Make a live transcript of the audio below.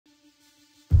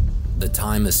The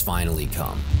time has finally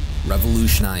come.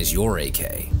 Revolutionize your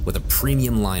AK with a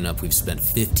premium lineup we've spent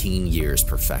 15 years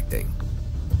perfecting.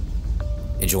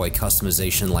 Enjoy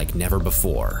customization like never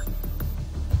before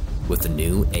with the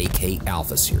new AK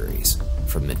Alpha series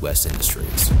from Midwest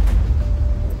Industries.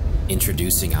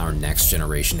 Introducing our next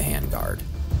generation handguard,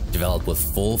 developed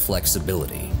with full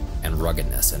flexibility and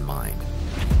ruggedness in mind.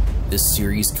 This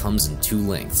series comes in 2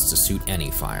 lengths to suit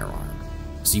any firearm,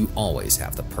 so you always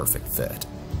have the perfect fit.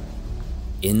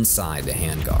 Inside the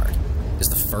handguard is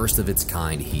the first of its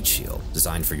kind heat shield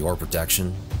designed for your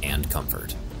protection and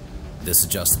comfort. This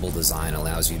adjustable design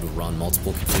allows you to run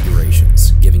multiple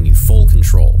configurations, giving you full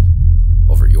control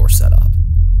over your setup.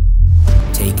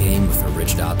 Take aim with a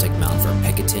rigid optic mount for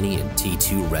Picatinny and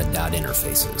T2 red dot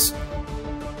interfaces.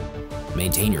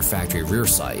 Maintain your factory rear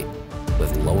sight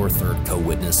with lower third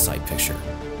co-witness sight picture,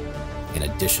 in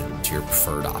addition to your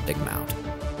preferred optic mount.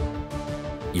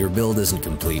 Your build isn't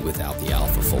complete without the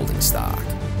Alpha folding stock.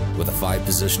 With a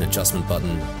 5-position adjustment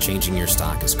button, changing your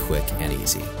stock is quick and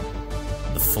easy.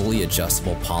 The fully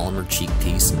adjustable polymer cheek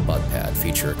piece and butt pad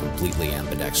feature a completely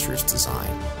ambidextrous design.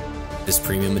 This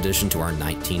premium addition to our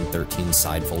 1913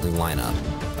 side folding lineup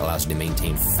allows you to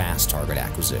maintain fast target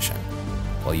acquisition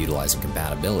while utilizing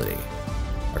compatibility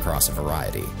across a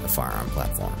variety of firearm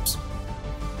platforms.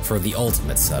 For the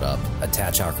ultimate setup,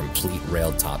 attach our complete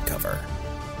railed top cover,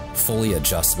 fully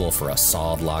adjustable for a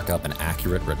solid lockup and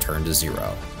accurate return to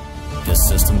zero. This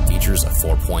system features a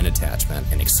 4-point attachment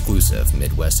and exclusive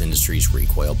Midwest Industries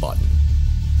recoil button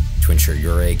to ensure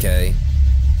your AK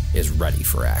is ready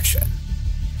for action.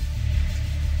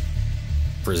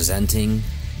 Presenting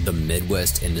the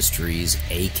Midwest Industries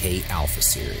AK Alpha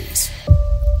series.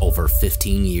 Over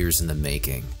 15 years in the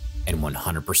making and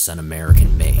 100%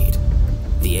 American made,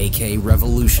 the AK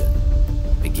revolution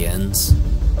begins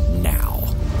now.